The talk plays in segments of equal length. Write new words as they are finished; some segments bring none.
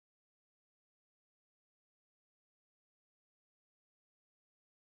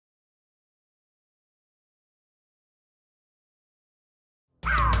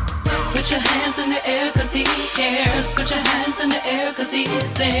your hands in the air, cause he cares. Put your hands in the air, cause he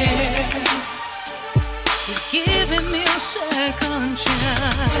is there. He's giving me a second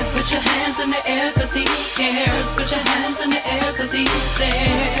chance. Put your hands in the air, cause he cares. Put your hands in the air, cause he is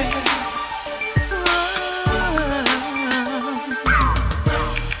there.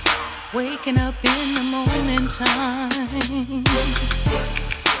 Waking up in the morning time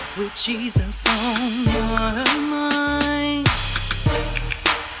with Jesus on my mind.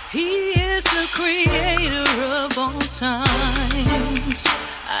 He is the creator of all times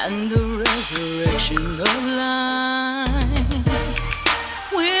and the resurrection of life.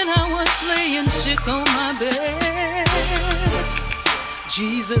 When I was laying sick on my bed,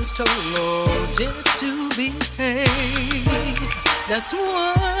 Jesus told all debt to be paid. That's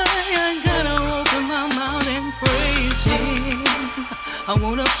why I gotta open my mouth and praise him. I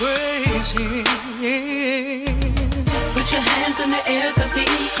wanna praise him. Put your hands in the air, cause he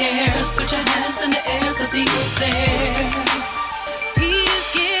cares. Put your hands in the air, cause he is there.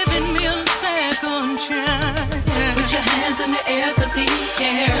 He's giving me a second chance. Put your hands in the air, cause he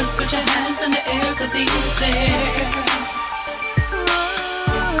cares. Put your hands in the air, cause he is there.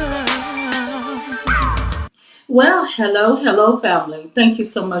 Well, hello, family. Thank you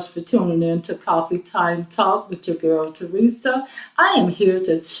so much for tuning in to Coffee Time Talk with your girl, Teresa. I am here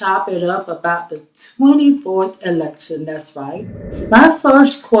to chop it up about the 24th election. That's right. My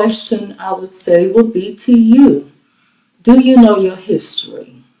first question, I would say, would be to you. Do you know your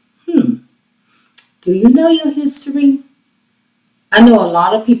history? Do you know your history? I know a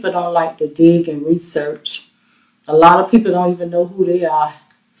lot of people don't like to dig and research. A lot of people don't even know who they are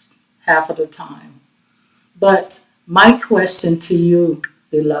half of the time. But my question to you,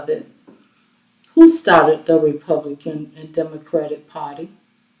 beloved, who started the Republican and Democratic Party?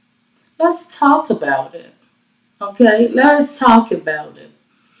 Let's talk about it, okay? Let's talk about it.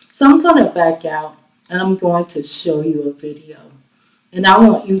 So I'm going to back out and I'm going to show you a video. And I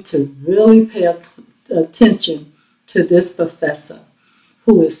want you to really pay attention to this professor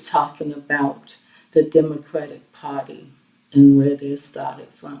who is talking about the Democratic Party and where they started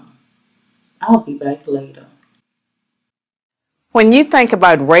from. I'll be back later. When you think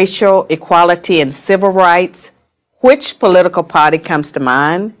about racial equality and civil rights, which political party comes to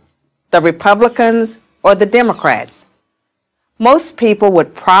mind? The Republicans or the Democrats? Most people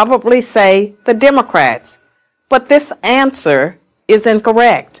would probably say the Democrats, but this answer is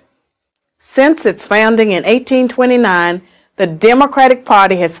incorrect. Since its founding in 1829, the Democratic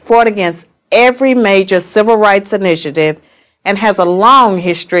Party has fought against every major civil rights initiative and has a long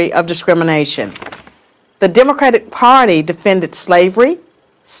history of discrimination. The Democratic Party defended slavery,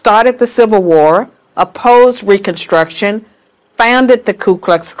 started the Civil War, opposed Reconstruction, founded the Ku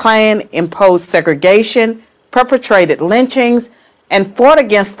Klux Klan, imposed segregation, perpetrated lynchings, and fought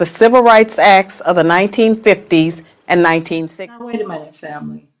against the Civil Rights Acts of the 1950s and 1960s. Now, wait a minute,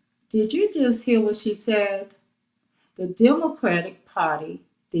 family. Did you just hear what she said? The Democratic Party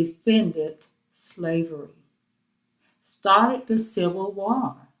defended slavery, started the Civil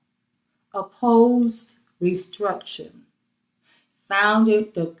War, opposed Reconstruction,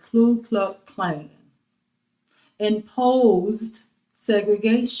 founded the Ku Klux Klan, imposed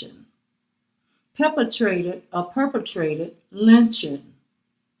segregation, perpetrated lynching,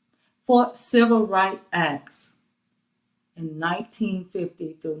 fought civil rights acts in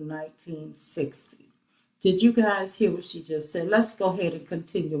 1950 through 1960. Did you guys hear what she just said? Let's go ahead and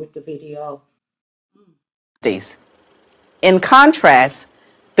continue with the video. In contrast,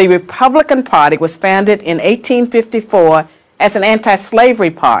 the Republican Party was founded in 1854 as an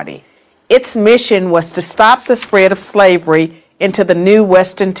anti-slavery party. Its mission was to stop the spread of slavery into the new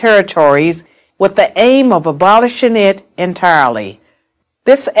Western territories with the aim of abolishing it entirely.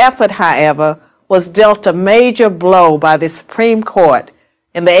 This effort, however, was dealt a major blow by the Supreme Court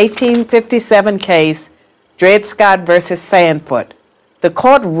in the 1857 case Dred Scott versus Sandford. The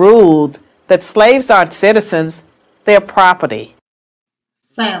court ruled that slaves aren't citizens, they're property.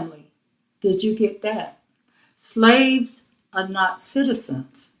 Family, did you get that? Slaves are not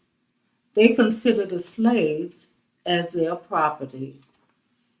citizens. They consider the slaves as their property.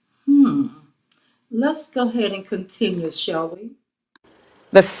 Let's go ahead and continue, shall we?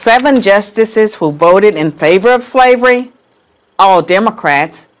 The 7 justices who voted in favor of slavery, all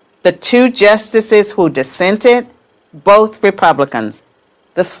Democrats. The 2 justices who dissented, both Republicans.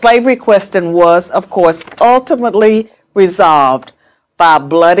 The slavery question was, of course, ultimately resolved by a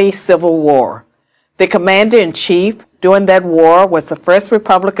bloody civil war. The commander-in-chief during that war was the first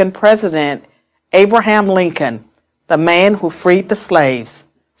Republican president, Abraham Lincoln, the man who freed the slaves.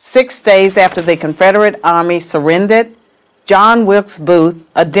 6 days after the Confederate Army surrendered, John Wilkes Booth,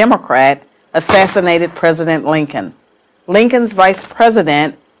 a Democrat, assassinated President Lincoln. Lincoln's vice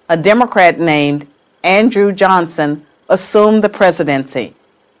president, a Democrat named Andrew Johnson, assumed the presidency.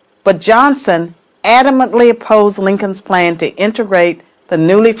 But Johnson adamantly opposed Lincoln's plan to integrate the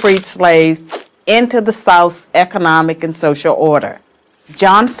newly freed slaves into the South's economic and social order.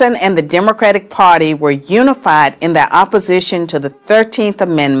 Johnson and the Democratic Party were unified in their opposition to the 13th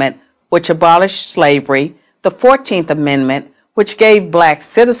Amendment, which abolished slavery, the 14th Amendment, which gave blacks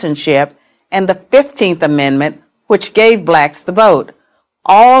citizenship, and the 15th Amendment, which gave blacks the vote.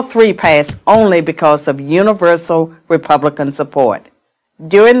 All three passed only because of universal Republican support.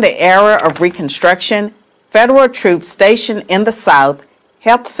 During the era of Reconstruction, federal troops stationed in the South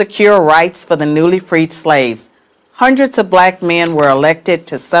helped secure rights for the newly freed slaves. Hundreds of black men were elected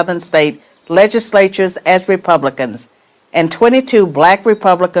to Southern state legislatures as Republicans, and 22 black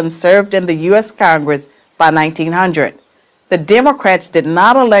Republicans served in the U.S. Congress by 1900. The Democrats did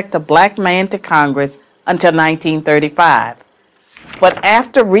not elect a black man to Congress until 1935. But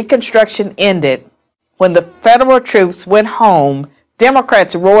after Reconstruction ended, when the federal troops went home,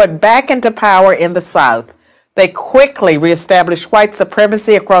 Democrats roared back into power in the South. They quickly reestablished white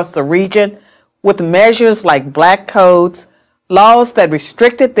supremacy across the region with measures like black codes, laws that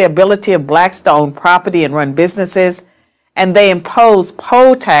restricted the ability of blacks to own property and run businesses, and they imposed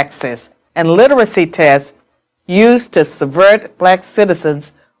poll taxes and literacy tests used to subvert black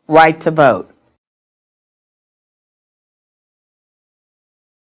citizens' right to vote.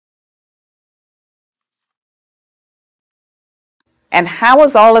 And how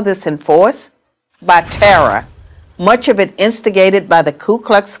was all of this enforced? By terror, much of it instigated by the Ku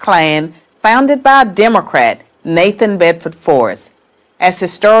Klux Klan, founded by a Democrat, Nathan Bedford Forrest. As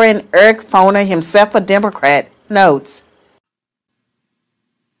historian Eric Foner, himself a Democrat, notes,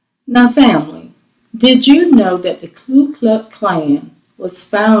 Now, family, did you know that the Ku Klux Klan was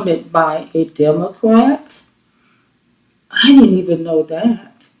founded by a Democrat? I didn't even know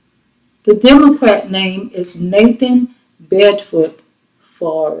that. The Democrat name is Nathan Bedford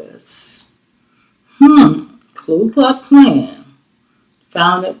Forrest. Ku Klux Klan,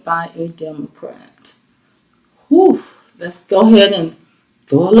 founded by a Democrat. Whew, let's go ahead and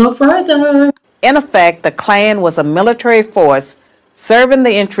go a little further. In effect, the Klan was a military force serving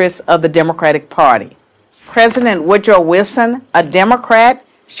the interests of the Democratic Party. President Woodrow Wilson, a Democrat,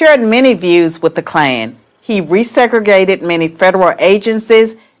 shared many views with the Klan. He resegregated many federal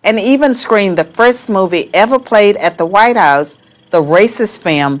agencies and even screened the first movie ever played at the White House, the racist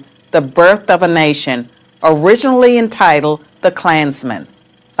film The Birth of a Nation, originally entitled The Klansman.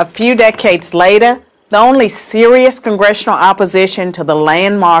 A few decades later, the only serious congressional opposition to the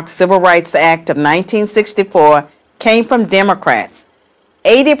landmark Civil Rights Act of 1964 came from Democrats.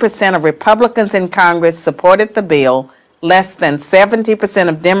 80% of Republicans in Congress supported the bill, less than 70%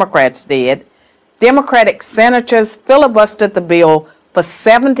 of Democrats did. Democratic senators filibustered the bill for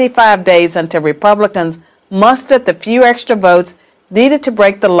 75 days until Republicans mustered the few extra votes needed to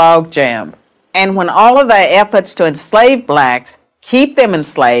break the logjam. And when all of their efforts to enslave blacks, keep them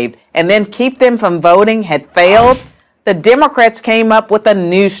enslaved, and then keep them from voting had failed, the Democrats came up with a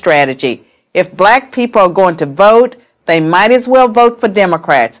new strategy. If black people are going to vote, they might as well vote for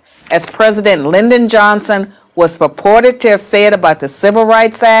Democrats, as President Lyndon Johnson was purported to have said about the Civil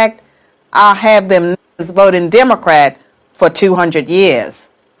Rights Act. I'll have them voting Democrat for 200 years.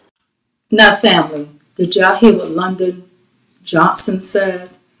 Now, family, did y'all hear what Lyndon Johnson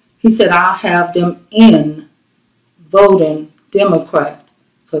said? He said, I'll have them in voting Democrat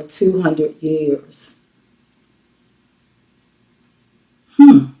for 200 years.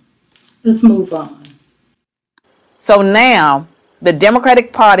 Let's move on. So now, the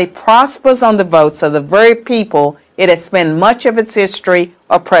Democratic Party prospers on the votes of the very people it has spent much of its history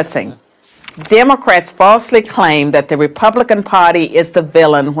oppressing. Democrats falsely claim that the Republican Party is the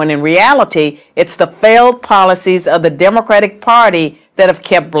villain, when in reality, it's the failed policies of the Democratic Party that have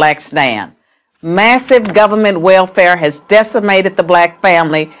kept blacks down. Massive government welfare has decimated the black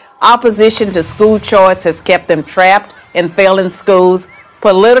family. Opposition to school choice has kept them trapped in failing schools.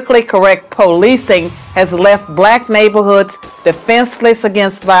 Politically correct policing has left black neighborhoods defenseless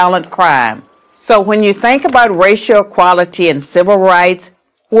against violent crime. So when you think about racial equality and civil rights,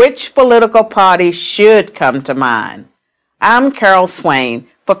 which political party should come to mind? I'm Carol Swain,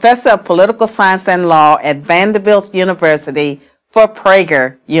 professor of political science and law at Vanderbilt University for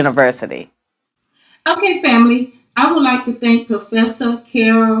Prager University. Okay, family, I would like to thank Professor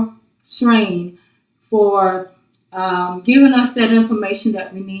Carol Swain for giving us that information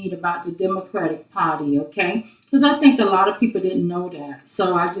that we need about the Democratic Party, okay? Because I think a lot of people didn't know that.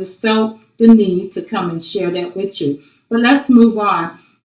 So I just felt the need to come and share that with you. But let's move on.